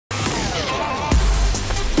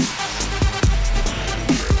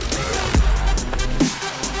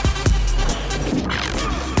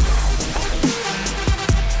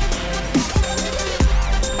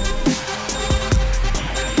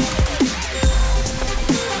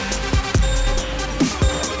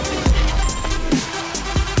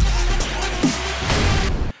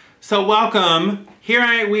So welcome,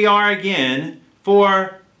 we are again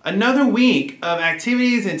for another week of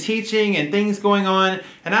activities and teaching and things going on.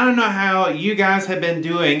 And I don't know how you guys have been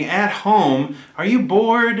doing at home. Are you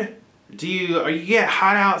bored? Are you get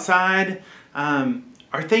hot outside?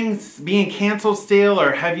 Are things being canceled still,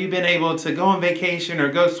 or have you been able to go on vacation or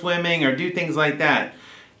go swimming or do things like that?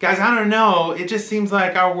 Guys, I don't know. It just seems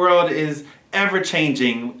like our world is ever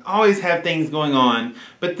changing. Always have things going on.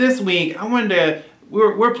 But this week,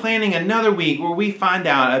 we're planning another week where we find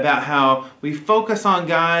out about how we focus on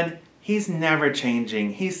God. He's never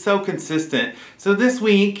changing. He's so consistent. So this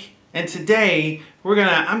week and today,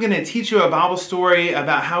 I'm gonna teach you a Bible story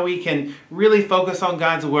about how we can really focus on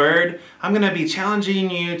God's Word. I'm gonna be challenging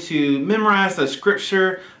you to memorize a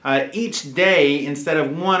scripture each day instead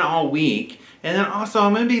of one all week. And then also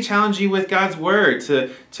I'm going to be challenging you with God's Word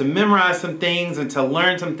to memorize some things and to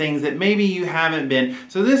learn some things that maybe you haven't been.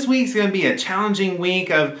 So this week's going to be a challenging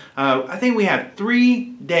week of, I think we have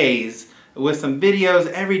 3 days with some videos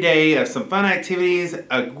every day of some fun activities,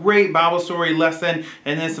 a great Bible story lesson,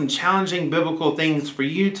 and then some challenging biblical things for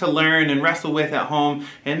you to learn and wrestle with at home.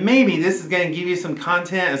 And maybe this is going to give you some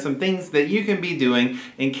content and some things that you can be doing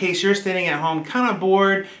in case you're sitting at home kind of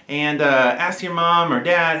bored and ask your mom or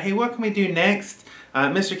dad, hey, what can we do next?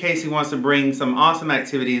 Mr. Casey wants to bring some awesome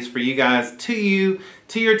activities for you guys to your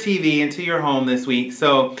TV and to your home this week.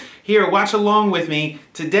 So here, watch along with me.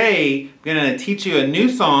 Today, I'm going to teach you a new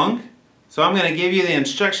song. So I'm going to give you the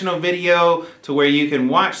instructional video to where you can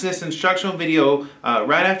watch this instructional video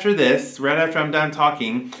right after I'm done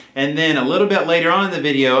talking. And then a little bit later on in the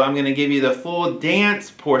video, I'm going to give you the full dance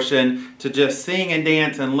portion to just sing and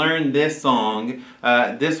dance and learn this song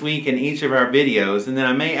this week in each of our videos. And then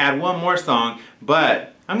I may add one more song,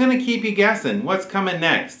 but I'm going to keep you guessing what's coming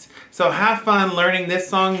next. So have fun learning this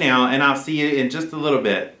song now, and I'll see you in just a little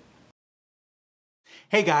bit.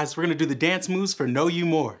 Hey guys, we're going to do the dance moves for Know You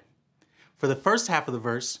More. For the first half of the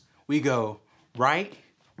verse, we go right,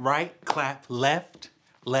 right, clap, left,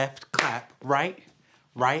 left, clap, right,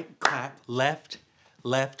 right, clap, left,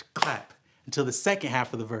 left, clap. Until the second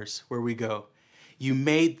half of the verse where we go, you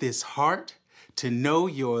made this heart to know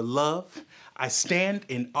your love. I stand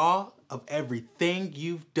in awe of everything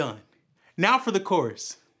you've done. Now for the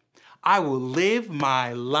chorus. I will live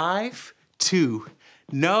my life to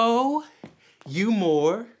know you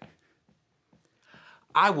more.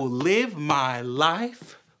 I will live my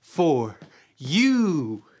life for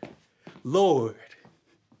you, Lord.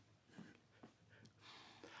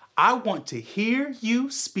 I want to hear you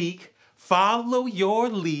speak, follow your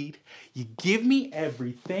lead. You give me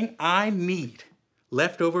everything I need.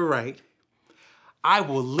 Left over right. I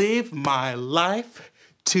will live my life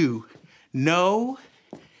to know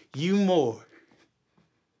you more.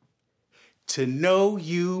 To know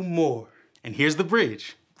you more. And here's the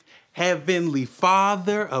bridge. Heavenly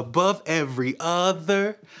Father, above every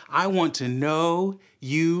other, I want to know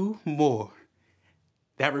you more.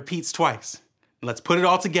 That repeats twice. Let's put it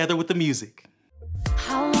all together with the music.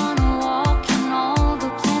 I wanna walk in all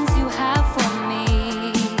the plans you have for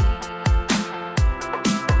me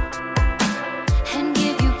and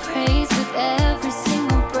give you praise with every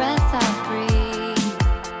single breath I breathe.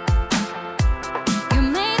 You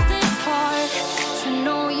made this hard to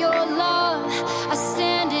know your love. I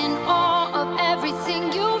stand in awe of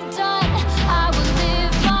everything you've done. I will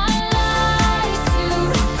live my life to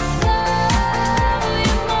know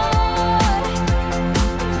you more.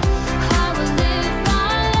 I will live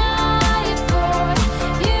my life for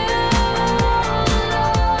you,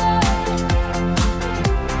 Lord.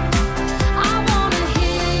 I wanna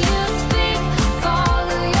hear you speak,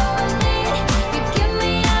 follow your lead. You give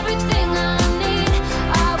me everything I need.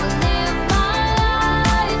 I will live my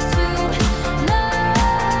life to know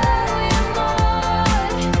you more.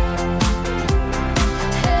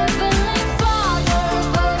 Heavenly Father,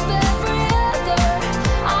 above every other,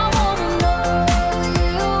 I wanna know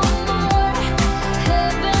you more.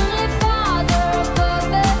 Heavenly Father, above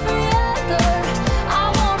every other, I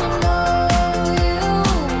wanna know you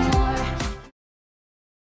more.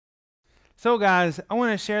 So guys, I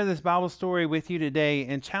want to share this Bible story with you today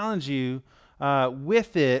and challenge you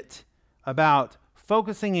with it about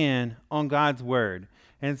focusing in on God's Word.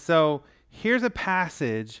 And so here's a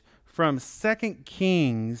passage from 2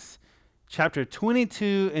 Kings chapter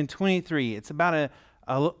 22 and 23. It's about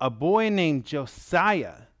a boy named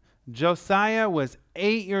Josiah. Josiah was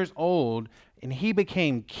 8 years old and he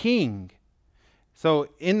became king. So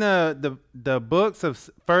in the books of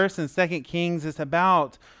 1st and 2nd Kings, it's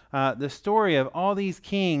about the story of all these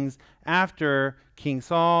kings after King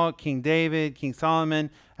Saul, King David, King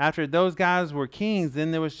Solomon. After those guys were kings,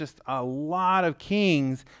 then there was just a lot of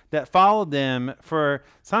kings that followed them for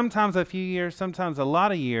sometimes a few years, sometimes a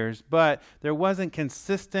lot of years, but there wasn't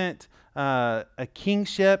consistent a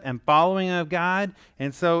kingship and following of God.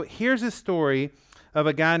 And so here's a story of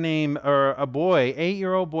a guy named, or a boy,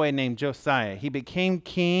 8-year-old boy named Josiah. He became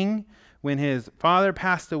king when his father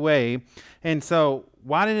passed away. And so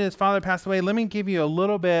why did his father pass away? Let me give you a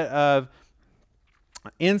little bit of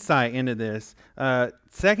insight into this.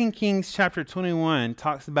 2 Kings chapter 21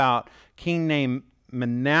 talks about a king named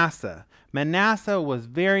Manasseh. Manasseh was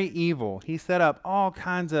very evil. He set up all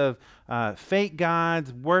kinds of fake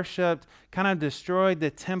gods, worshipped, kind of destroyed the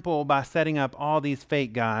temple by setting up all these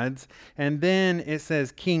fake gods. And then it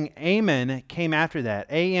says King Amon came after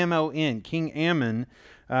that. Amon, King Amon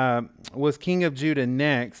was king of Judah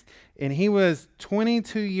next. And he was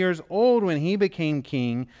 22 years old when he became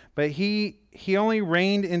king, but he only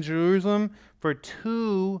reigned in Jerusalem for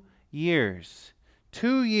 2 years.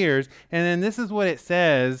 2 years. And then this is what it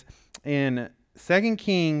says in 2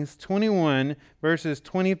 Kings 21, verses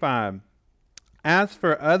 25. As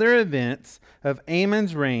for other events of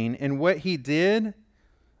Amon's reign and what he did,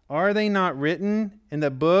 are they not written in the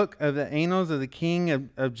book of the annals of the king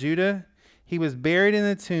of Judah? He was buried in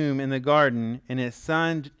the tomb in the garden, and his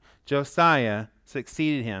son Josiah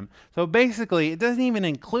succeeded him. So basically, it doesn't even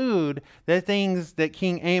include the things that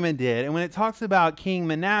King Amon did. And when it talks about King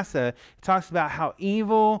Manasseh, it talks about how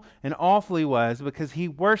evil and awful he was because he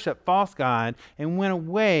worshiped false God and went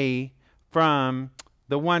away from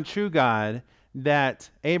the one true God that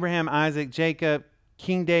Abraham, Isaac, Jacob,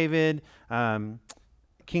 King David,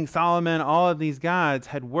 King Solomon, all of these gods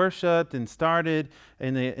had worshipped and started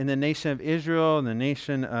in the nation of Israel and the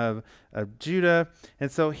nation of Judah. And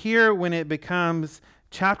so here when it becomes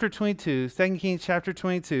chapter 22, 2 Kings chapter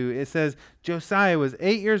 22, it says, Josiah was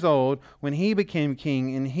 8 years old when he became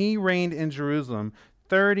king, and he reigned in Jerusalem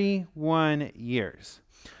 31 years.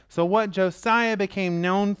 So what Josiah became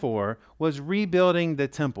known for was rebuilding the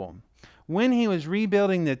temple. When he was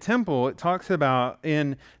rebuilding the temple, it talks about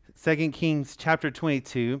in 2 Kings chapter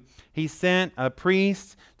 22, he sent a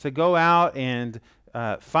priest to go out and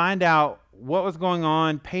find out what was going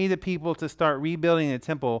on, pay the people to start rebuilding the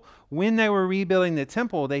temple. When they were rebuilding the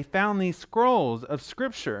temple, they found these scrolls of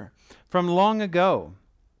scripture from long ago.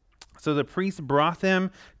 So the priest brought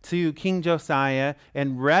them to King Josiah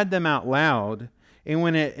and read them out loud. And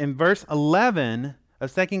when in verse 11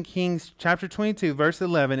 of 2 Kings chapter 22, verse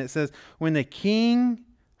 11, it says, when the king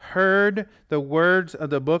heard the words of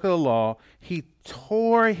the book of the law, he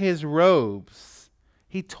tore his robes.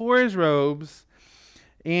 He tore his robes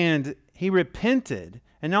and he repented.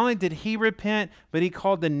 And not only did he repent, but he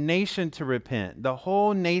called the nation to repent, the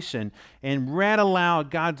whole nation, and read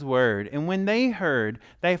aloud God's word. And when they heard,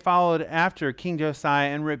 they followed after King Josiah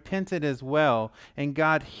and repented as well. And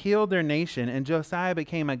God healed their nation. And Josiah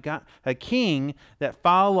became a king that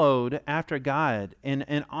followed after God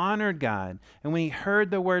and honored God. And when he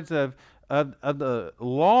heard the words of the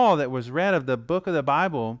law that was read of the book of the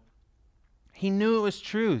Bible, he knew it was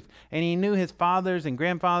truth, and he knew his fathers and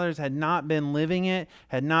grandfathers had not been living it,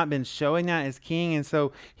 had not been showing that as king, and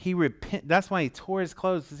so that's why he tore his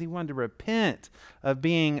clothes, because he wanted to repent of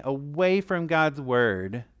being away from God's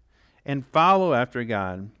word and follow after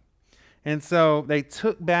God. And so they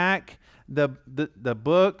took back the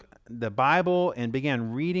book, the Bible, and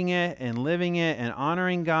began reading it and living it and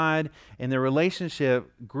honoring God, and their relationship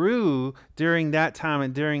grew during that time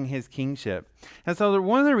and during his kingship. And so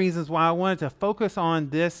one of the reasons why I wanted to focus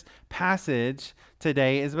on this passage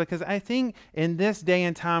today is because I think in this day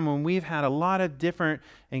and time when we've had a lot of different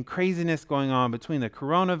and craziness going on between the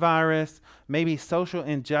coronavirus, maybe social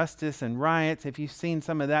injustice and riots, if you've seen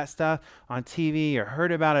some of that stuff on TV or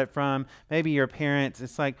heard about it from maybe your parents,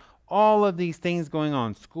 it's like all of these things going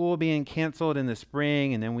on, school being canceled in the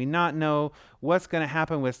spring, and then we not know what's going to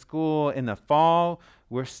happen with school in the fall.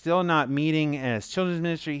 We're still not meeting as children's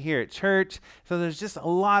ministry here at church. So there's just a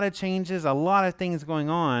lot of changes, a lot of things going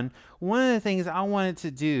on. One of the things I wanted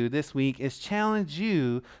to do this week is challenge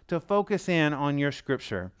you to focus in on your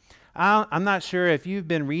scripture. I'm not sure if you've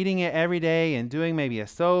been reading it every day and doing maybe a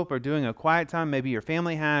soap or doing a quiet time, maybe your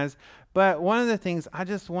family has, but one of the things I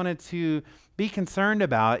just wanted to be concerned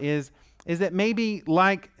about is that maybe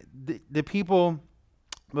like the people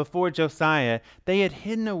before Josiah, they had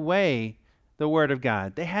hidden away the word of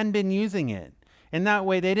God. They hadn't been using it. And that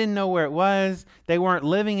way they didn't know where it was. They weren't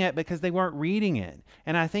living it because they weren't reading it.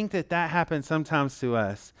 And I think that happens sometimes to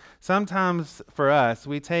us. Sometimes for us,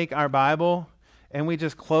 we take our Bible and we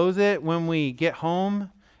just close it when we get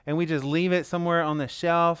home and we just leave it somewhere on the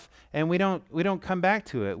shelf, and we don't come back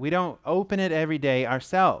to it. We don't open it every day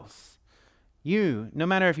ourselves. No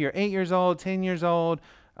matter if you're 8 years old, 10 years old,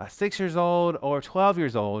 6 years old, or 12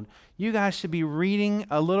 years old, you guys should be reading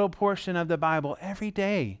a little portion of the Bible every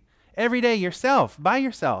day yourself, by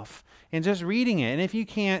yourself, and just reading it. And if you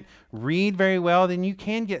can't read very well, then you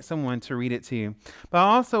can get someone to read it to you. But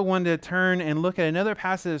I also wanted to turn and look at another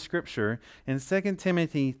passage of Scripture in 2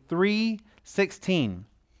 Timothy 3:16.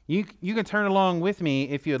 You can turn along with me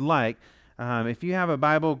if you'd like. If you have a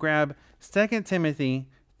Bible, grab 2 Timothy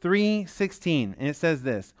 3:16, and it says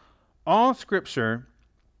this: all Scripture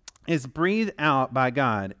is breathed out by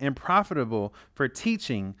God and profitable for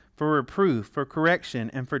teaching, for reproof, for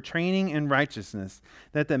correction, and for training in righteousness,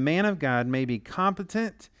 that the man of God may be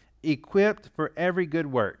competent, equipped for every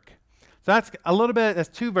good work. So that's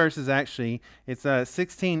 2 verses actually. It's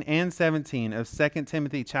 16 and 17 of 2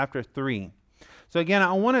 Timothy chapter 3. So again,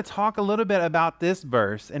 I want to talk a little bit about this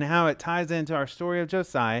verse and how it ties into our story of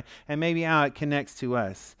Josiah and maybe how it connects to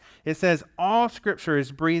us. It says, all Scripture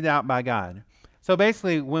is breathed out by God. So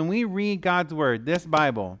basically, when we read God's word, this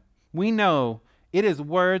Bible, we know it is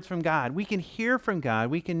words from God. We can hear from God.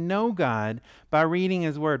 We can know God by reading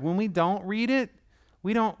his word. When we don't read it,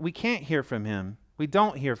 we can't hear from him. We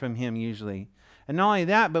don't hear from him usually. And not only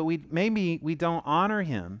that, but maybe we don't honor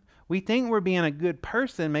him. We think we're being a good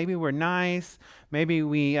person. Maybe we're nice. Maybe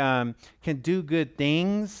we can do good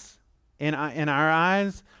things in our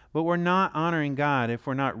eyes, but we're not honoring God if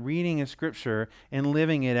we're not reading his scripture and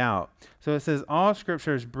living it out. So it says all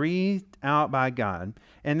scripture is breathed out by God.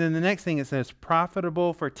 And then the next thing it says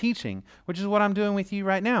profitable for teaching, which is what I'm doing with you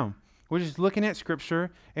right now. We're just looking at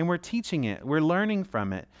scripture and we're teaching it. We're learning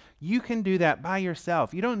from it. You can do that by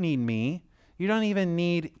yourself. You don't need me. You don't even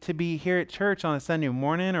need to be here at church on a Sunday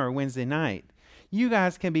morning or a Wednesday night. You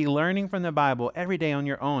guys can be learning from the Bible every day on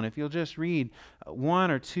your own. If you'll just read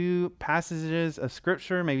 1 or 2 passages of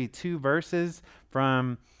scripture, maybe 2 verses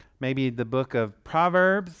from maybe the book of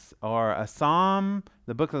Proverbs or a Psalm,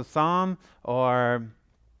 the book of Psalm, or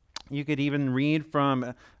you could even read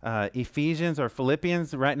from Ephesians or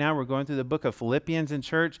Philippians. Right now we're going through the book of Philippians in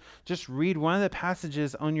church. Just read one of the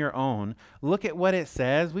passages on your own. Look at what it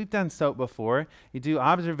says. We've done SOAP before. You do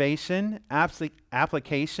observation,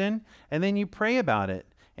 application, and then you pray about it.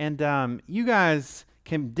 And you guys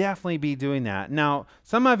can definitely be doing that. Now,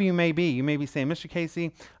 some of you may be saying, Mr.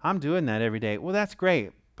 Casey, I'm doing that every day. Well, that's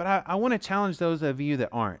great. But I want to challenge those of you that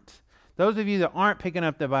aren't. Those of you that aren't picking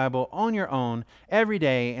up the Bible on your own every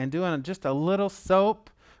day and doing just a little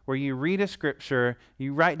SOAP where you read a scripture,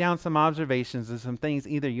 you write down some observations and some things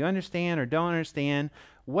either you understand or don't understand.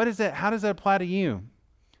 What is it? How does it apply to you?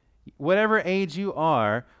 Whatever age you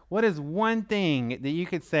are, what is one thing that you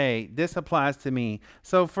could say, this applies to me?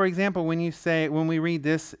 So for example, when we read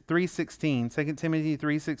this 3:16, 2 Timothy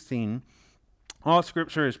 3:16, all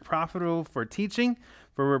scripture is profitable for teaching,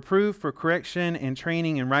 for reproof, for correction, and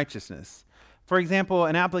training in righteousness. For example,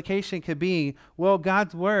 an application could be, well,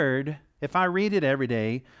 God's word, if I read it every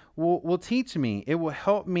day, will teach me. It will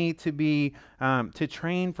help me to be, to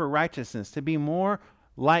train for righteousness, to be more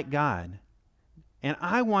like God. And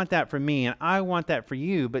I want that for me, and I want that for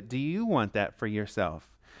you, but do you want that for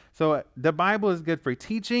yourself? So the Bible is good for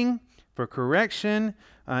teaching, for correction,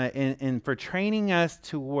 and for training us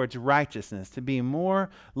towards righteousness, to be more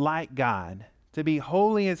like God, to be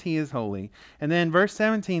holy as he is holy. And then verse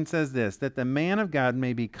 17 says this, that the man of God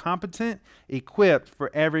may be competent, equipped for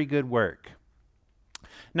every good work.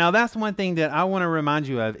 Now that's one thing that I want to remind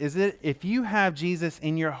you of, is that if you have Jesus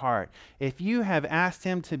in your heart, if you have asked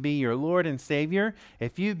him to be your Lord and Savior,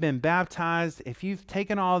 if you've been baptized, if you've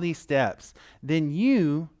taken all these steps, then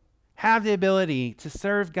you have the ability to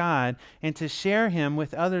serve God and to share him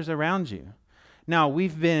with others around you. Now,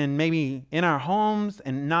 we've been maybe in our homes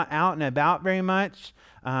and not out and about very much,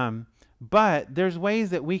 but there's ways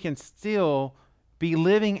that we can still be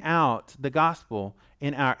living out the gospel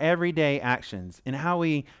in our everyday actions, in how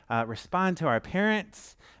we respond to our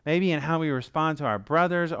parents, maybe in how we respond to our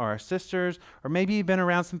brothers or our sisters, or maybe you've been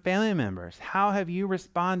around some family members. How have you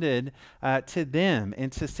responded to them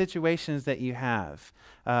and to situations that you have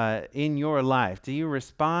in your life? Do you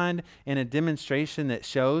respond in a demonstration that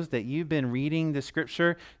shows that you've been reading the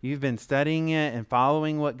scripture, you've been studying it and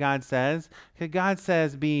following what God says? Because God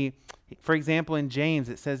says for example, in James,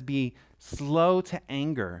 it says be slow to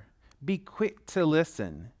anger. Be quick to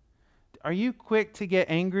listen. Are you quick to get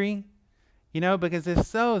angry? Because if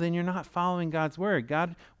so, then you're not following God's word.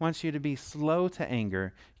 God wants you to be slow to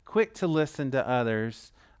anger, quick to listen to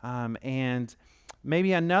others, and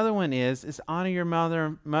Maybe another one is honor your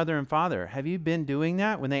mother and father. Have you been doing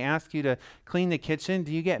that? When they ask you to clean the kitchen,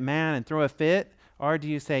 do you get mad and throw a fit? Or do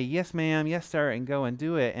you say, yes, ma'am, yes, sir, and go and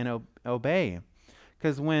do it and obey?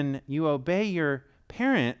 Because when you obey your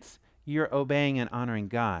parents, you're obeying and honoring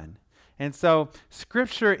God. And so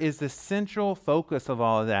Scripture is the central focus of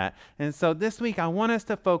all of that. And so this week I want us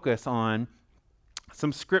to focus on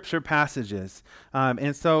some Scripture passages.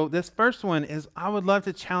 And so this first one is, I would love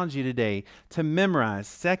to challenge you today to memorize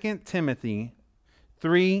 2 Timothy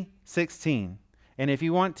 3:16. And if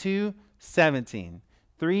you want to, 17.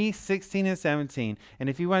 3:16 and 17. And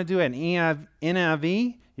if you want to do it in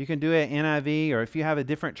NIV, you can do it in NIV, or if you have a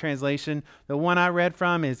different translation, the one I read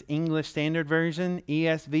from is English Standard Version,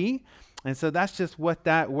 ESV. And so that's just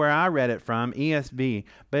where I read it from, ESV.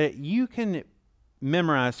 But you can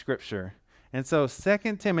memorize Scripture. And so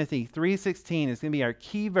 2 Timothy 3:16 is going to be our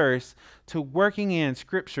key verse to working in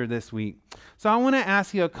Scripture this week. So I want to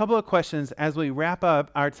ask you a couple of questions as we wrap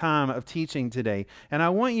up our time of teaching today. And I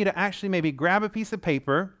want you to actually maybe grab a piece of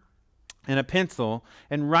paper and a pencil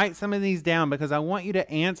and write some of these down, because I want you to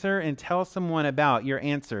answer and tell someone about your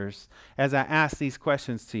answers as I ask these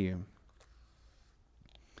questions to you.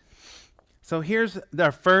 So here's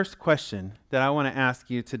our first question that I want to ask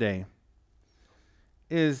you today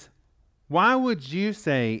is, why would you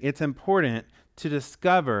say it's important to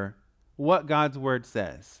discover what God's Word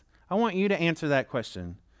says? I want you to answer that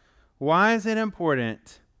question. Why is it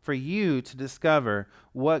important for you to discover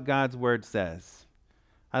what God's Word says?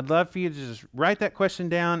 I'd love for you to just write that question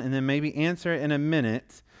down and then maybe answer it in a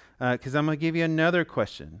minute, because I'm going to give you another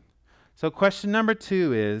question. So question number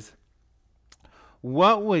 2 is,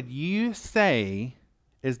 what would you say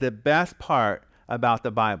is the best part about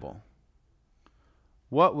the Bible?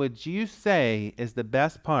 What would you say is the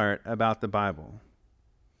best part about the Bible?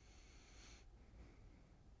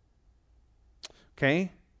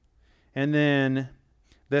 Okay? And then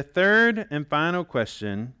the third and final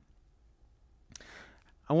question,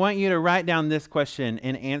 I want you to write down this question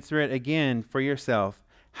and answer it again for yourself.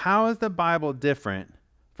 How is the Bible different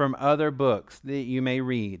from other books that you may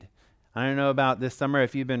read? I don't know about this summer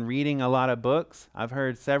if you've been reading a lot of books. I've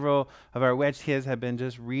heard several of our Wedge kids have been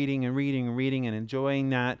just reading and enjoying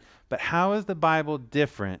that. But how is the Bible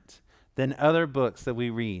different than other books that we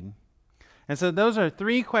read? And so those are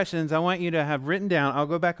 3 questions I want you to have written down. I'll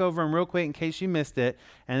go back over them real quick in case you missed it.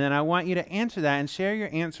 And then I want you to answer that and share your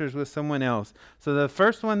answers with someone else. So the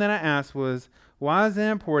first one that I asked was, why is it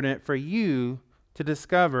important for you to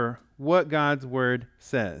discover what God's Word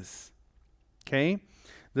says? Okay?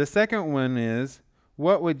 The second one is,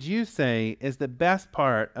 what would you say is the best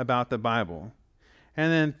part about the Bible? And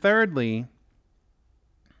then thirdly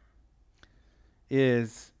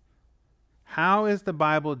is, how is the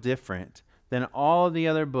Bible different than all of the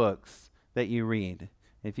other books that you read?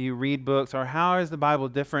 If you read books, or how is the Bible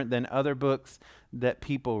different than other books that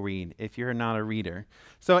people read if you're not a reader?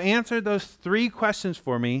 So answer those 3 questions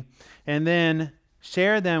for me, and then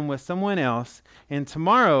share them with someone else. And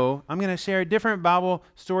tomorrow, I'm going to share a different Bible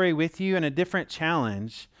story with you and a different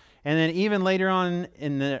challenge. And then even later on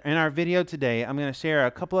in our video today, I'm going to share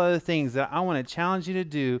a couple other things that I want to challenge you to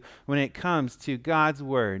do when it comes to God's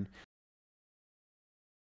Word.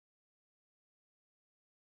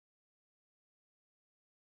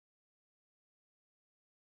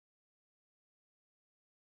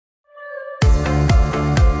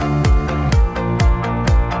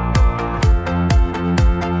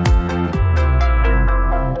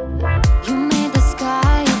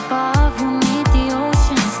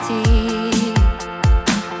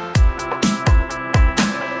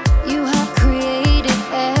 You have created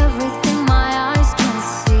everything my eyes can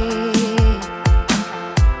see.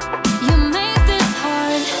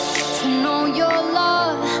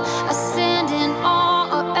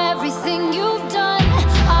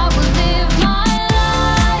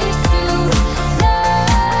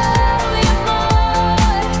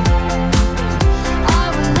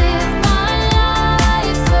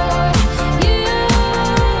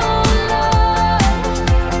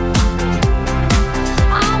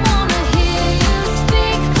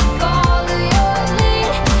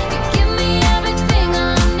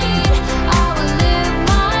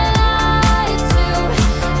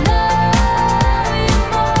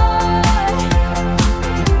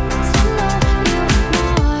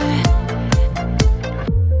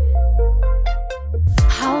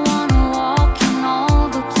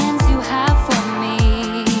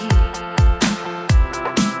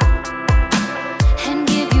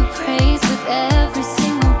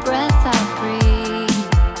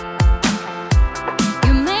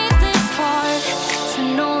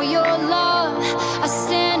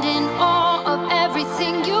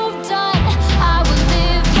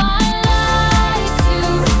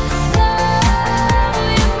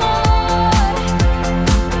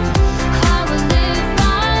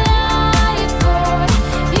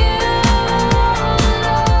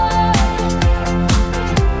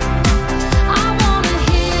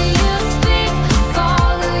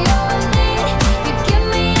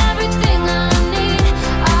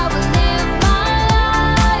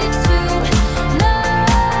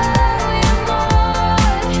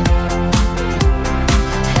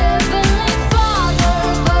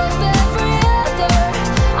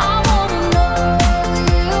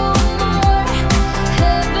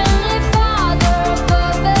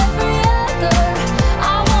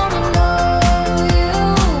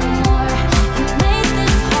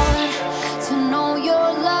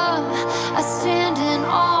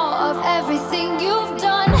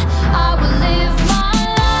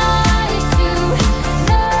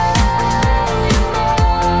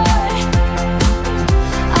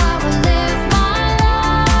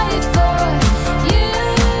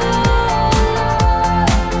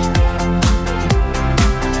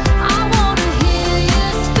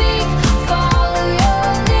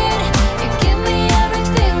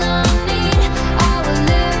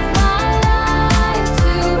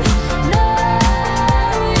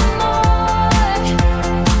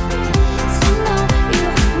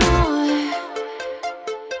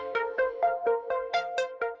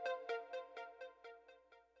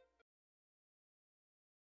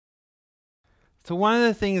 So one of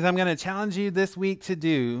the things I'm going to challenge you this week to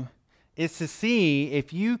do is to see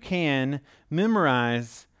if you can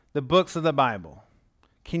memorize the books of the Bible.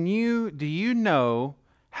 Do you know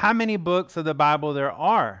how many books of the Bible there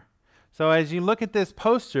are? So as you look at this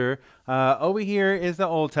poster, over here is the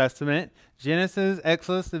Old Testament: Genesis,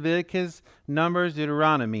 Exodus, Leviticus, Numbers,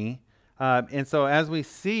 Deuteronomy. And so as we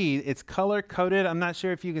see, it's color-coded. I'm not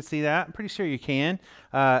sure if you can see that. I'm pretty sure you can.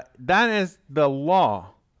 That is the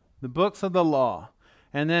law, the books of the law.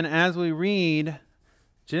 And then as we read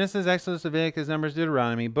Genesis, Exodus, Leviticus, Numbers,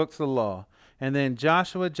 Deuteronomy, books of the law. And then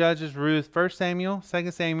Joshua, Judges, Ruth, 1 Samuel,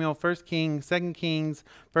 2 Samuel, 1 Kings, 2 Kings,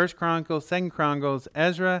 1 Chronicles, 2 Chronicles,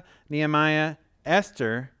 Ezra, Nehemiah,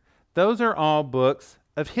 Esther. Those are all books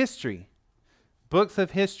of history. Books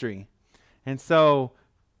of history. And so,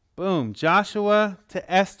 boom, Joshua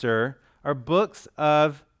to Esther are books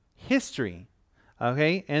of history.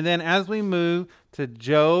 Okay? And then as we move to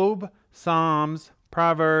Job, Psalms,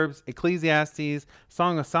 Proverbs, Ecclesiastes,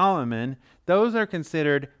 Song of Solomon, those are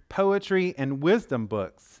considered poetry and wisdom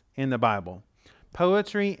books in the Bible.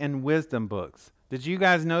 Poetry and wisdom books. Did you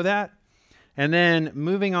guys know that? And then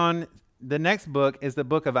moving on, the next book is the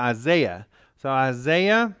book of Isaiah. So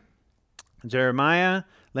Isaiah, Jeremiah,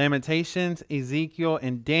 Lamentations, Ezekiel,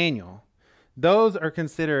 and Daniel. Those are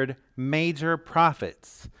considered major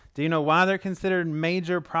prophets. Do you know why they're considered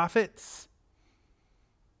major prophets?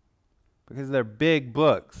 Because they're big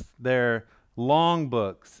books. They're long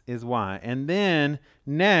books is why. And then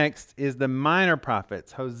next is the minor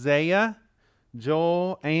prophets: Hosea,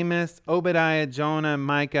 Joel, Amos, Obadiah, Jonah,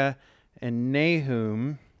 Micah, and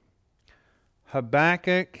Nahum,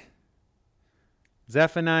 Habakkuk,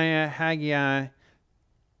 Zephaniah, Haggai,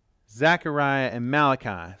 Zechariah, and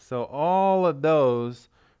Malachi. So all of those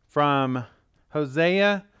from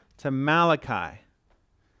Hosea to Malachi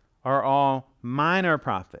are all minor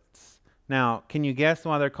prophets. Now, can you guess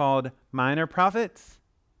why they're called minor prophets?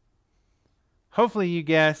 Hopefully you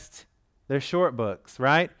guessed they're short books,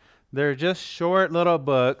 right? They're just short little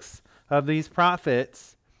books of these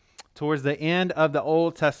prophets towards the end of the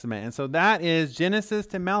Old Testament. And so that is Genesis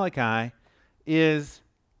to Malachi is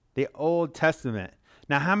the Old Testament.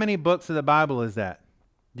 Now, how many books of the Bible is that?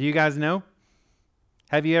 Do you guys know?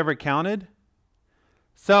 Have you ever counted?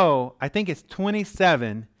 So I think it's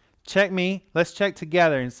 27. Check me. Let's check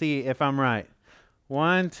together and see if I'm right.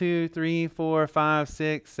 1, 2, 3, 4, 5,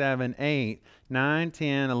 6, 7, 8, 9,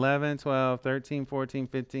 10, 11, 12, 13, 14,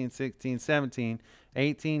 15, 16, 17,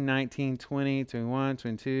 18, 19, 20, 21,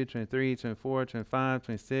 22, 23, 24, 25,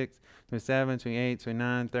 26, 27, 28,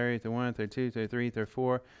 29, 30, 31, 32, 33,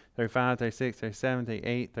 34, 35, 36, 37,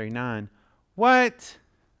 38, 39. What?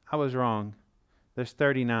 I was wrong. There's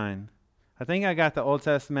 39. I think I got the Old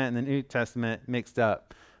Testament and the New Testament mixed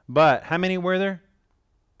up. But how many were there?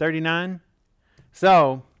 39?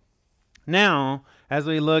 So now, as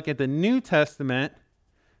we look at the New Testament,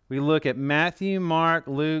 we look at Matthew, Mark,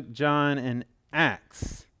 Luke, John, and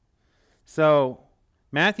Acts. So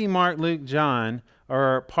Matthew, Mark, Luke, John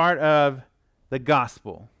are part of the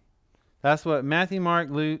gospel. That's what Matthew, Mark,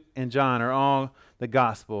 Luke, and John are all the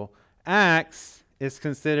gospel. Acts is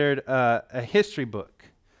considered a history book.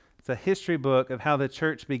 It's a history book of how the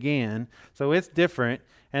church began. So it's different.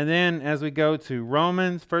 And then as we go to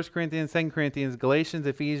Romans, 1 Corinthians, 2 Corinthians, Galatians,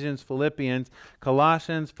 Ephesians, Philippians,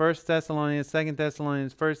 Colossians, 1 Thessalonians, 2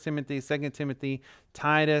 Thessalonians, 1 Timothy, 2 Timothy,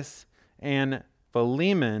 Titus, and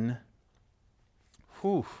Philemon.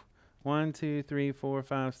 1, 2, 3, 4,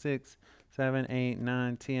 5, 6, 7, 8,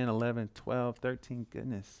 9, 10, 11, 12, 13.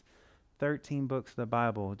 Goodness. 13 books of the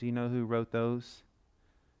Bible. Do you know who wrote those?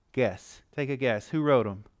 Guess. Take a guess. Who wrote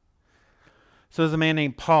them? So there's a man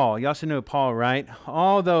named Paul. Y'all should know Paul, right?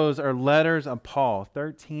 All those are letters of Paul.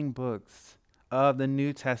 13 books of the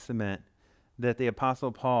New Testament that the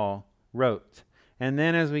Apostle Paul wrote. And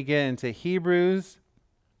then as we get into Hebrews,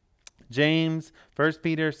 James, 1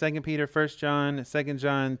 Peter, 2 Peter, 1 John, 2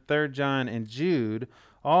 John, 3 John, and Jude,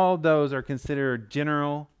 all those are considered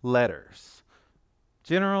general letters.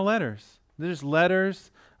 General letters. There's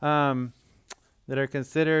letters that are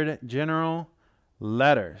considered general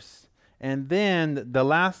letters. And then the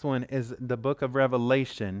last one is the book of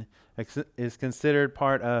Revelation, is considered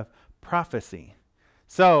part of prophecy.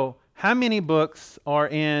 So how many books are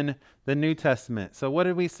in the New Testament? So what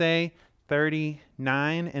did we say?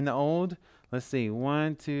 39 in the Old? Let's see.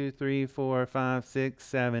 1, 2, 3, 4, 5, 6,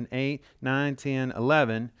 7, 8, 9, 10,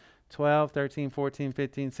 11, 12, 13, 14,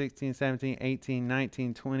 15, 16, 17, 18,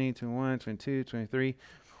 19, 20, 21, 22, 23,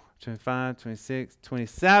 25, 26,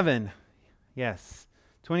 27. Yes.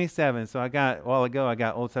 27. So I got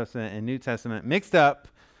Old Testament and New Testament mixed up.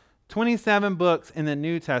 27 books in the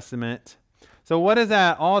New Testament. So what is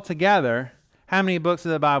that all together? How many books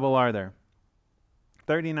of the Bible are there?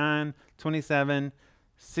 39, 27,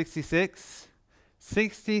 66?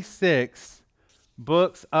 66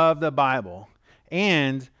 books of the Bible.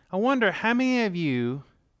 And I wonder how many of you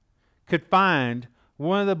could find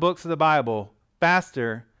one of the books of the Bible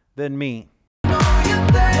faster than me.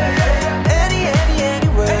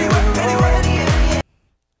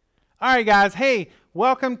 All right, guys. Hey,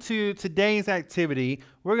 welcome to today's activity.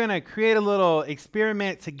 We're going to create a little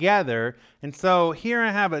experiment together. And so here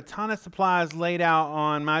I have a ton of supplies laid out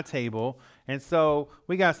on my table. And so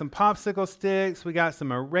we got some popsicle sticks, we got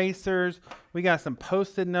some erasers, we got some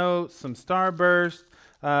Post-it notes, some Starburst,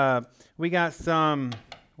 we got some,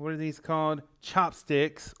 what are these called?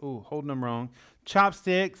 Chopsticks. Ooh, holding them wrong.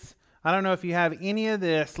 Chopsticks. I don't know if you have any of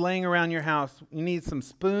this laying around your house. You need some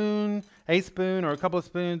a spoon or a couple of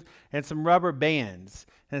spoons, and some rubber bands.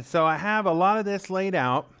 And so I have a lot of this laid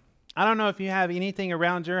out. I don't know if you have anything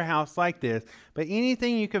around your house like this, but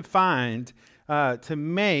anything you can find to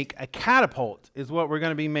make a catapult is what we're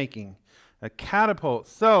going to be making. A catapult.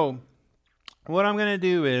 So what I'm going to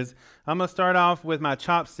do is I'm going to start off with my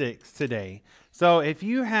chopsticks today. So if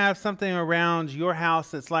you have something around your house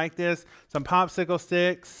that's like this, some popsicle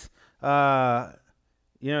sticks,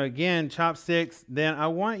 again, chopsticks, then I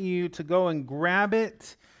want you to go and grab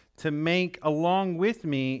it to make along with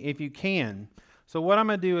me if you can. So what I'm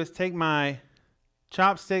going to do is take my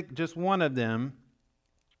chopstick, just one of them,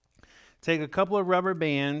 take a couple of rubber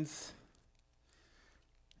bands,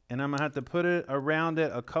 and I'm going to have to put it around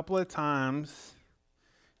it a couple of times,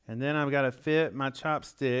 and then I've got to fit my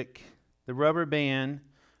chopstick, the rubber band.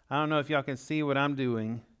 I don't know if y'all can see what I'm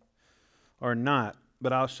doing or not,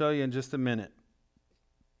 but I'll show you in just a minute.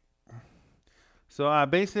 So I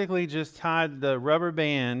basically just tied the rubber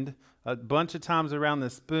band a bunch of times around the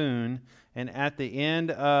spoon, and at the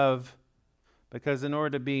end of, because in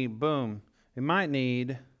order to be boom, we might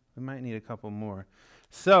need a couple more.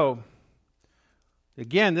 So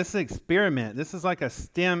again, this is an experiment. This is like a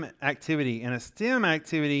STEM activity, and a STEM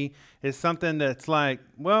activity is something that's like,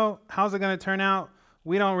 well, how's it going to turn out?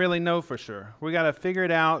 We don't really know for sure. We got to figure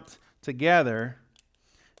it out together.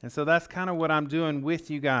 And so that's kind of what I'm doing with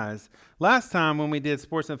you guys. Last time when we did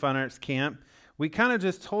Sports and Fine Arts Camp, we kind of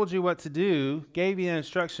just told you what to do, gave you the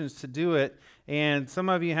instructions to do it, and some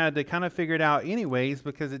of you had to kind of figure it out anyways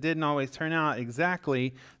because it didn't always turn out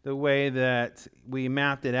exactly the way that we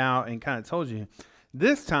mapped it out and kind of told you.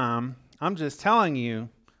 This time, I'm just telling you,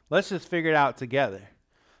 let's just figure it out together.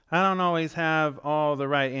 I don't always have all the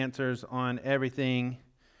right answers on everything.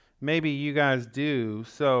 Maybe you guys do,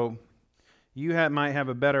 so you might have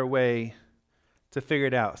a better way to figure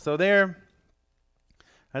it out. So there,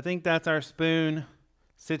 I think that's our spoon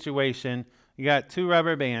situation. You got two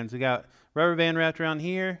rubber bands. We got rubber band wrapped around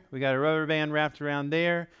here. We got a rubber band wrapped around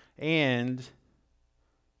there. And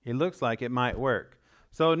it looks like it might work.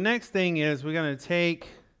 So next thing is we're going to take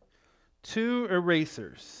two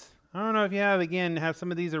erasers. I don't know if you have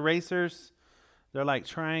some of these erasers. They're like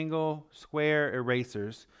triangle, square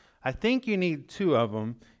erasers. I think you need two of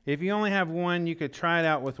them. If you only have one, you could try it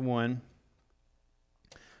out with one.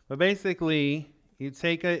 But basically, you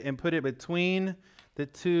take it and put it between the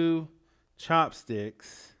two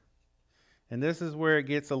chopsticks. And this is where it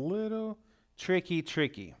gets a little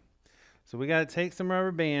tricky. So we got to take some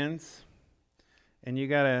rubber bands, and you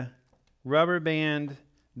got to rubber band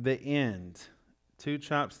the end, two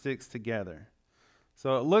chopsticks together.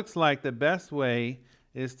 So it looks like the best way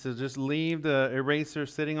is to just leave the eraser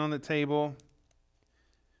sitting on the table,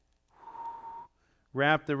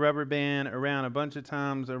 wrap the rubber band around a bunch of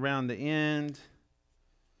times around the end.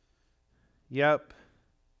 Yep.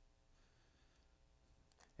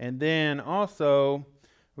 And then also,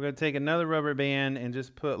 we're going to take another rubber band and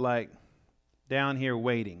just put like down here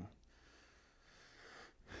waiting.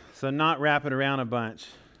 So not wrap it around a bunch.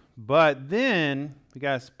 But then we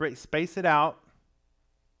got to space it out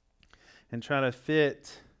and try to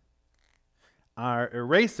fit our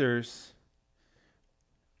erasers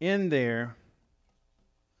in there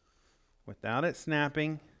without it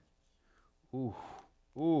snapping. Ooh.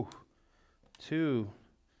 Two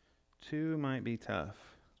might be tough.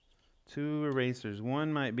 Two erasers.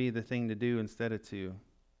 One might be the thing to do instead of two.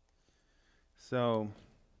 So,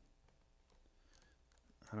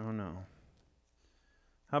 I don't know.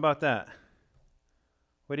 How about that?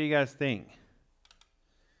 What do you guys think?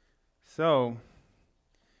 So,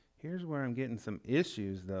 here's where I'm getting some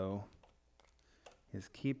issues though, is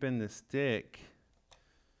keeping the stick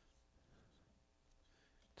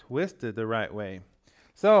twisted the right way.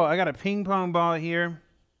 So I got a ping pong ball here.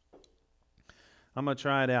 I'm going to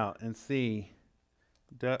try it out and see.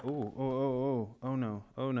 Oh no.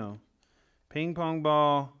 Oh no. Ping pong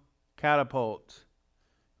ball, catapult.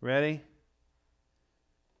 Ready?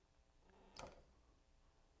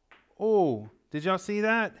 Oh, did y'all see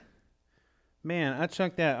that? Man, I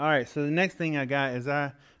chucked that. All right, so the next thing I got is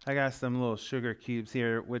I got some little sugar cubes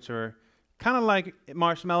here, which are kind of like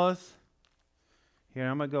marshmallows. Here,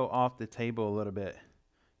 I'm going to go off the table a little bit.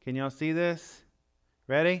 Can y'all see this?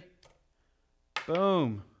 Ready?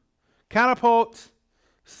 Boom. Catapult.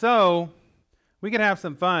 So we could have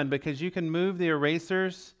some fun because you can move the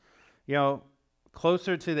erasers,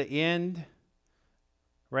 closer to the end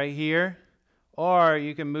right here, or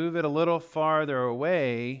you can move it a little farther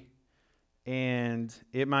away and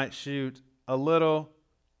it might shoot a little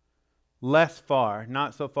less far,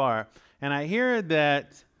 not so far. And I hear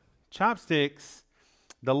that chopsticks,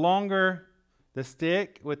 the longer the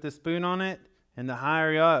stick with the spoon on it and the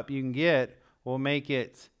higher up you can get, will make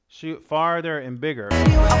it shoot farther and bigger.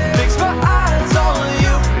 I fix my eyes on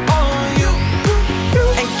you,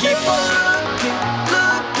 and keep on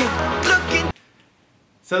looking.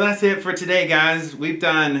 So that's it for today, guys. We've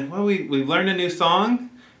learned a new song.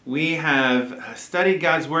 We have studied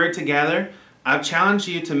God's Word together. I've challenged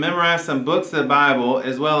you to memorize some books of the Bible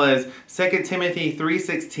as well as 2 Timothy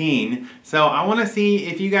 3:16. So I want to see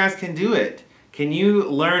if you guys can do it. Can you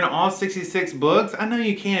learn all 66 books? I know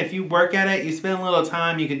you can. If you work at it, you spend a little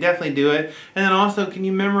time, you can definitely do it. And then also, can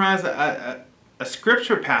you memorize a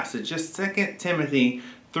scripture passage, just 2 Timothy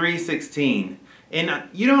 3:16? And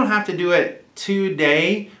you don't have to do it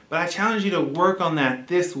today, but I challenge you to work on that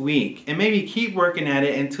this week and maybe keep working at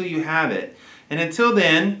it until you have it. And until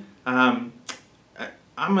then, I'm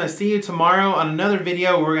going to see you tomorrow on another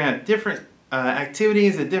video where we're going to have different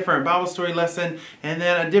activities, a different Bible story lesson, and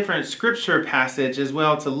then a different scripture passage as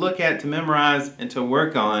well to look at, to memorize, and to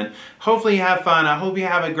work on. Hopefully you have fun. I hope you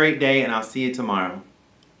have a great day, and I'll see you tomorrow.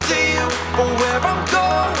 See you for where I'm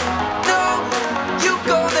going. No, you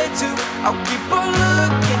go there too. I'll keep on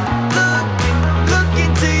looking.